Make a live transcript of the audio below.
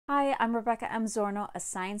Hi, I'm Rebecca M. Zornow, a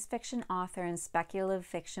science fiction author and speculative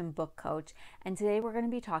fiction book coach, and today we're going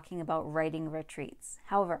to be talking about writing retreats.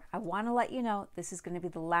 However, I want to let you know this is going to be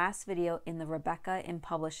the last video in the Rebecca in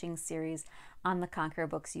Publishing series on the Conquer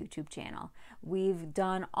Books YouTube channel. We've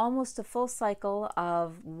done almost a full cycle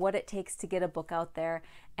of what it takes to get a book out there,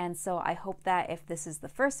 and so I hope that if this is the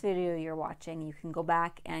first video you're watching, you can go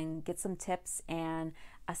back and get some tips and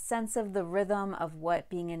a sense of the rhythm of what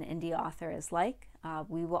being an indie author is like.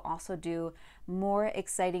 We will also do more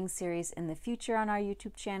exciting series in the future on our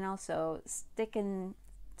YouTube channel, so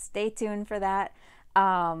stay tuned for that.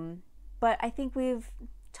 But I think we've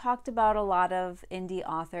talked about a lot of indie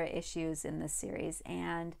author issues in this series,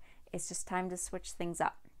 and it's just time to switch things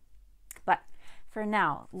up. But for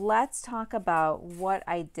now, let's talk about what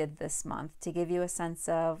I did this month to give you a sense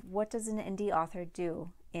of what does an indie author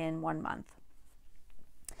do in 1 month.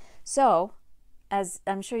 So, as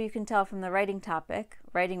I'm sure you can tell from the writing topic,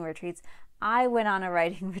 writing retreats, I went on a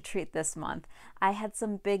writing retreat this month. I had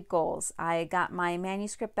some big goals. I got my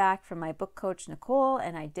manuscript back from my book coach, Nicole,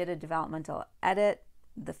 and I did a developmental edit,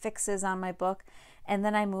 the fixes on my book, and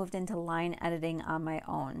then I moved into line editing on my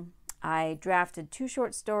own. I drafted 2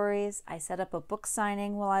 short stories. I set up a book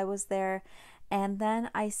signing while I was there. And then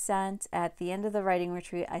I sent, at the end of the writing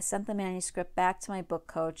retreat, I sent the manuscript back to my book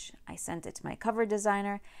coach. I sent it to my cover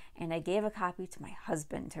designer, and I gave a copy to my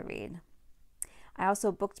husband to read. I also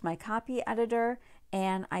booked my copy editor,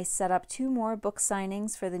 and I set up 2 more book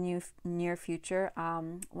signings for the near future.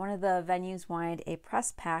 One of the venues wanted a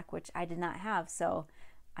press pack, which I did not have, so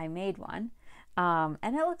I made one. And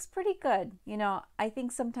it looks pretty good. You know, I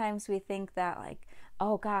think sometimes we think that like,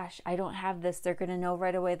 oh gosh, I don't have this. They're going to know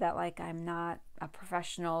right away that like I'm not a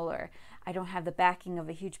professional or I don't have the backing of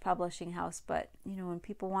a huge publishing house. But you know, when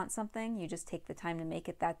people want something, you just take the time to make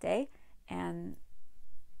it that day, and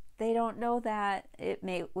they don't know that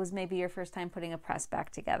it was maybe your first time putting a press back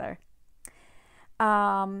together.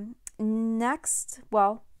 Next,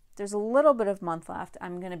 well, there's a little bit of month left.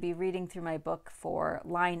 I'm going to be reading through my book for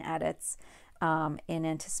line edits in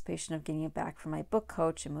anticipation of getting it back from my book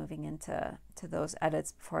coach and moving into those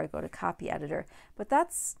edits before I go to copy editor. But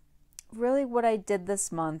that's really what I did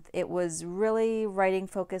this month. It was really writing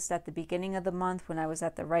focused at the beginning of the month when I was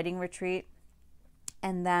at the writing retreat.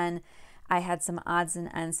 And then I had some odds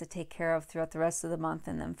and ends to take care of throughout the rest of the month,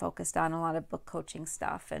 and then focused on a lot of book coaching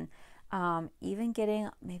stuff and even getting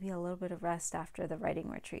maybe a little bit of rest after the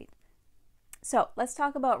writing retreat. So let's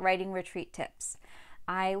talk about writing retreat tips.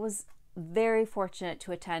 I was very fortunate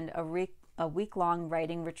to attend a week-long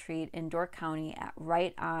writing retreat in Door County at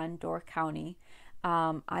Right On Door County.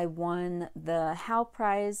 I won the Hal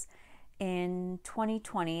Prize in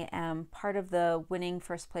 2020, and part of the winning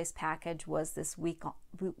first place package was this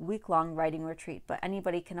week-long writing retreat, but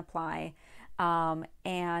anybody can apply.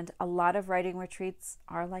 And a lot of writing retreats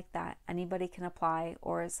are like that. Anybody can apply,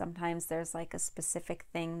 or sometimes there's like a specific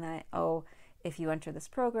thing that, oh, if you enter this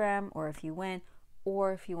program, or if you win,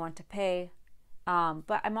 or if you want to pay.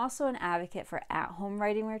 But I'm also an advocate for at-home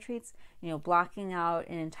writing retreats, you know, blocking out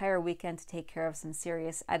an entire weekend to take care of some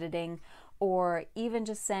serious editing, or even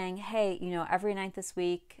just saying, hey, you know, every night this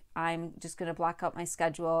week, I'm just going to block out my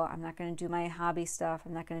schedule. I'm not going to do my hobby stuff.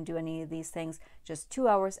 I'm not going to do any of these things. Just 2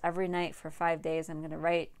 hours every night for 5 days. I'm going to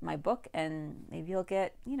write my book, and maybe you'll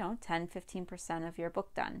get, you know, 10-15% of your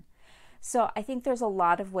book done. So I think there's a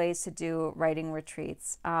lot of ways to do writing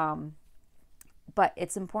retreats. But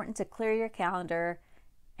it's important to clear your calendar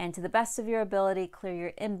and, to the best of your ability, clear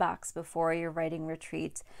your inbox before your writing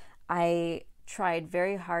retreat. I tried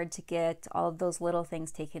very hard to get all of those little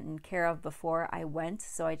things taken care of before I went,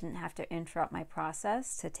 so I didn't have to interrupt my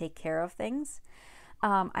process to take care of things.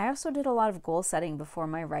 I also did a lot of goal setting before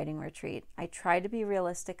my writing retreat. I tried to be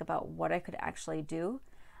realistic about what I could actually do.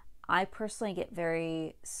 I personally get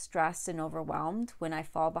very stressed and overwhelmed when I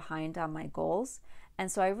fall behind on my goals. And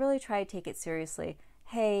so I really try to take it seriously.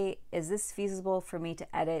 Hey, is this feasible for me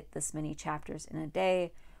to edit this many chapters in a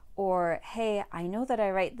day? Or, hey, I know that I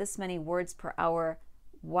write this many words per hour.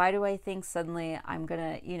 Why do I think suddenly I'm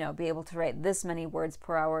gonna, you know, be able to write this many words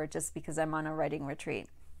per hour just because I'm on a writing retreat?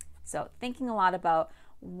 So thinking a lot about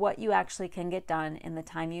what you actually can get done in the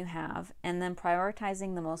time you have, and then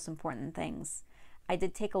prioritizing the most important things. I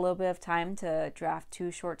did take a little bit of time to draft 2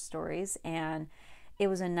 short stories, and it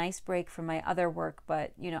was a nice break from my other work,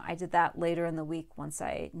 but you know, I did that later in the week once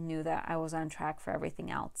I knew that I was on track for everything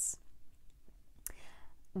else.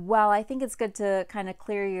 Well, I think it's good to kind of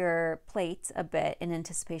clear your plate a bit in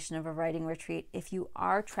anticipation of a writing retreat. If you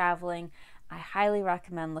are traveling, I highly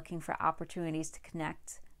recommend looking for opportunities to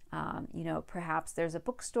connect You know, perhaps there's a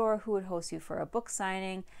bookstore who would host you for a book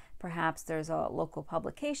signing. Perhaps there's a local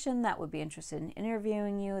publication that would be interested in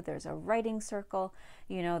interviewing you. There's a writing circle,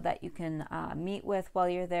 you know, that you can meet with while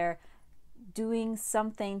you're there. Doing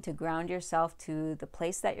something to ground yourself to the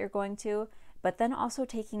place that you're going to, but then also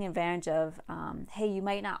taking advantage of, hey, you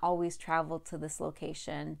might not always travel to this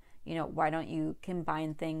location. You know, why don't you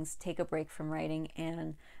combine things, take a break from writing,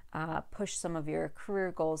 and push some of your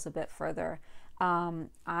career goals a bit further.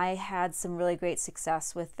 I had some really great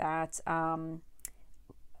success with that.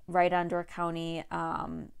 Right on Door County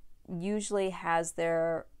usually has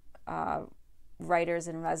their writers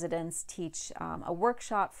in residence teach a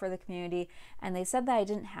workshop for the community, and they said that I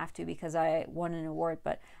didn't have to because I won an award,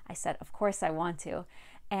 but I said, of course I want to.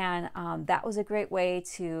 And that was a great way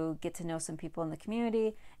to get to know some people in the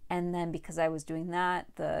community. And then because I was doing that,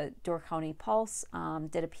 the Door County Pulse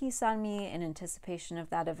did a piece on me in anticipation of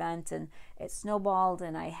that event, and it snowballed,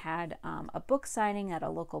 and I had a book signing at a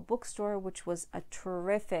local bookstore, which was a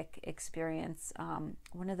terrific experience.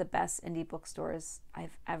 One of the best indie bookstores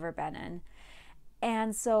I've ever been in.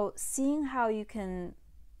 And so seeing how you can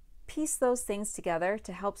piece those things together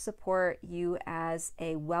to help support you as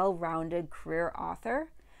a well-rounded career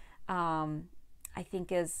author, I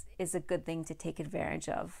think is a good thing to take advantage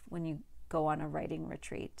of when you go on a writing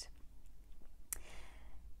retreat.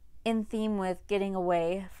 In theme with getting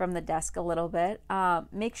away from the desk a little bit,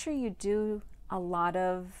 make sure you do a lot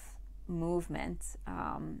of movement.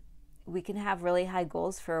 We can have really high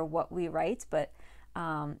goals for what we write, but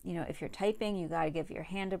you know, if you're typing, you got to give your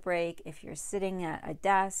hand a break. If you're sitting at a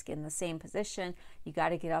desk in the same position, you got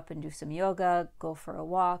to get up and do some yoga, go for a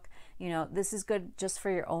walk. You know, this is good just for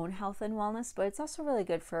your own health and wellness, but it's also really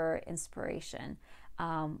good for inspiration.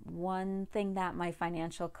 One thing that my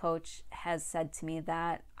financial coach has said to me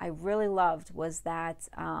that I really loved was that,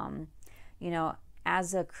 you know,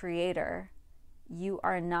 as a creator, you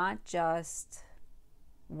are not just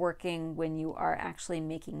working when you are actually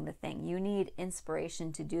making the thing. You need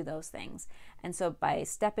inspiration to do those things. And so by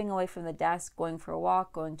stepping away from the desk, going for a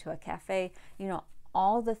walk, going to a cafe, you know,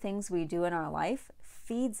 all the things we do in our life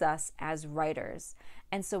feeds us as writers.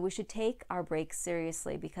 And so we should take our breaks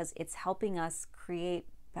seriously because it's helping us create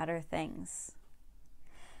better things.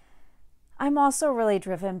 I'm also really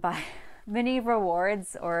driven by mini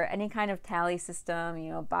rewards or any kind of tally system,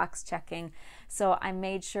 you know, box checking. So I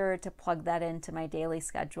made sure to plug that into my daily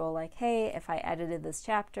schedule. Like, hey, if I edited this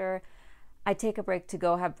chapter, I take a break to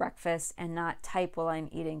go have breakfast and not type while I'm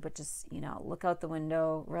eating, but just, you know, look out the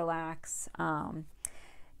window, relax.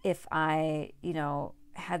 If I, you know,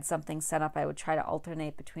 had something set up, I would try to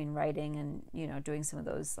alternate between writing and, you know, doing some of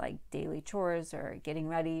those like daily chores or getting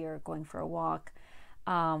ready or going for a walk.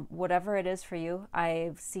 Whatever it is for you.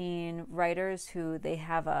 I've seen writers who they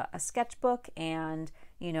have a sketchbook and,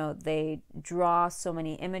 you know, they draw so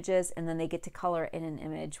many images and then they get to color in an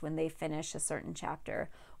image when they finish a certain chapter.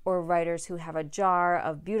 Or writers who have a jar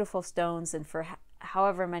of beautiful stones and for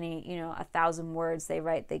however many, you know, 1,000 words they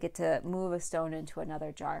write, they get to move a stone into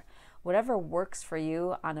another jar. Whatever works for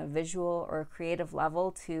you on a visual or creative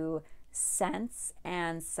level to sense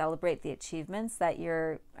and celebrate the achievements that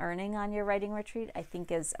you're earning on your writing retreat, I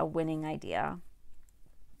think is a winning idea.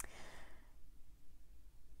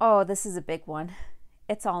 Oh, this is a big one.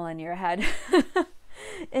 It's all in your head.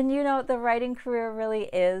 And you know, the writing career really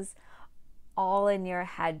is all in your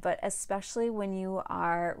head, but especially when you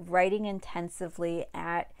are writing intensively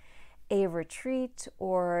at a retreat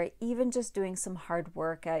or even just doing some hard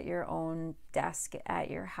work at your own desk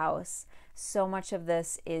at your house. So much of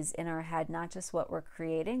this is in our head, not just what we're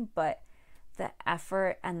creating, but the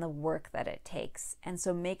effort and the work that it takes. And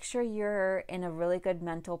so make sure you're in a really good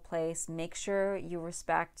mental place. Make sure you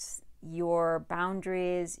respect your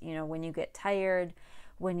boundaries, you know, when you get tired,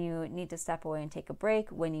 when you need to step away and take a break,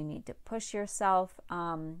 when you need to push yourself.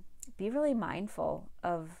 Be really mindful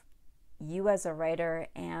of you as a writer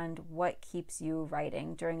and what keeps you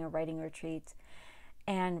writing during a writing retreat,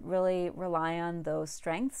 and really rely on those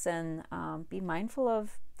strengths and be mindful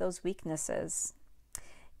of those weaknesses.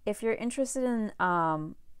 If you're interested in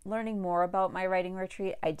learning more about my writing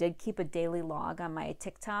retreat, I did keep a daily log on my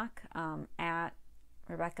TikTok at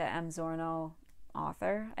Rebecca M. Zornow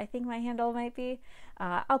author, I think my handle might be.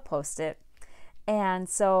 I'll post it. And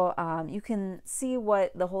so you can see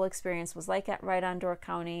what the whole experience was like at Right on Door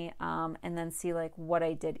County, and then see like what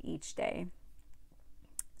I did each day.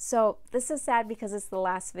 So this is sad because it's the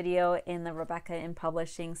last video in the Rebecca in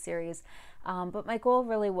Publishing series, but my goal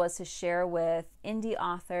really was to share with indie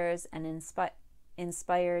authors and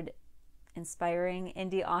inspiring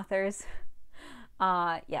indie authors.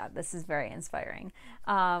 Yeah, this is very inspiring.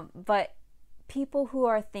 But people who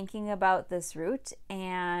are thinking about this route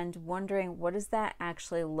and wondering what does that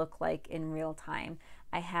actually look like in real time.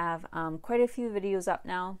 I have quite a few videos up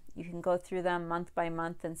now. You can go through them month by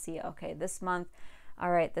month and see, okay, this month,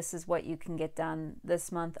 all right, this is what you can get done this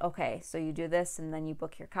month. Okay, so you do this and then you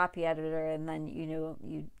book your copy editor and then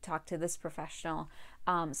you talk to this professional.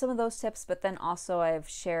 Some of those tips, but then also I've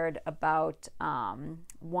shared about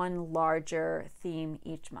one larger theme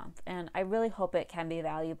each month. And I really hope it can be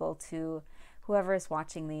valuable to whoever is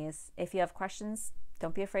watching these. If you have questions,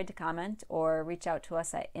 don't be afraid to comment or reach out to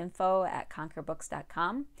us at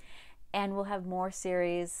info@conquerbooks.com. And we'll have more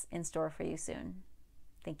series in store for you soon.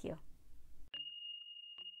 Thank you.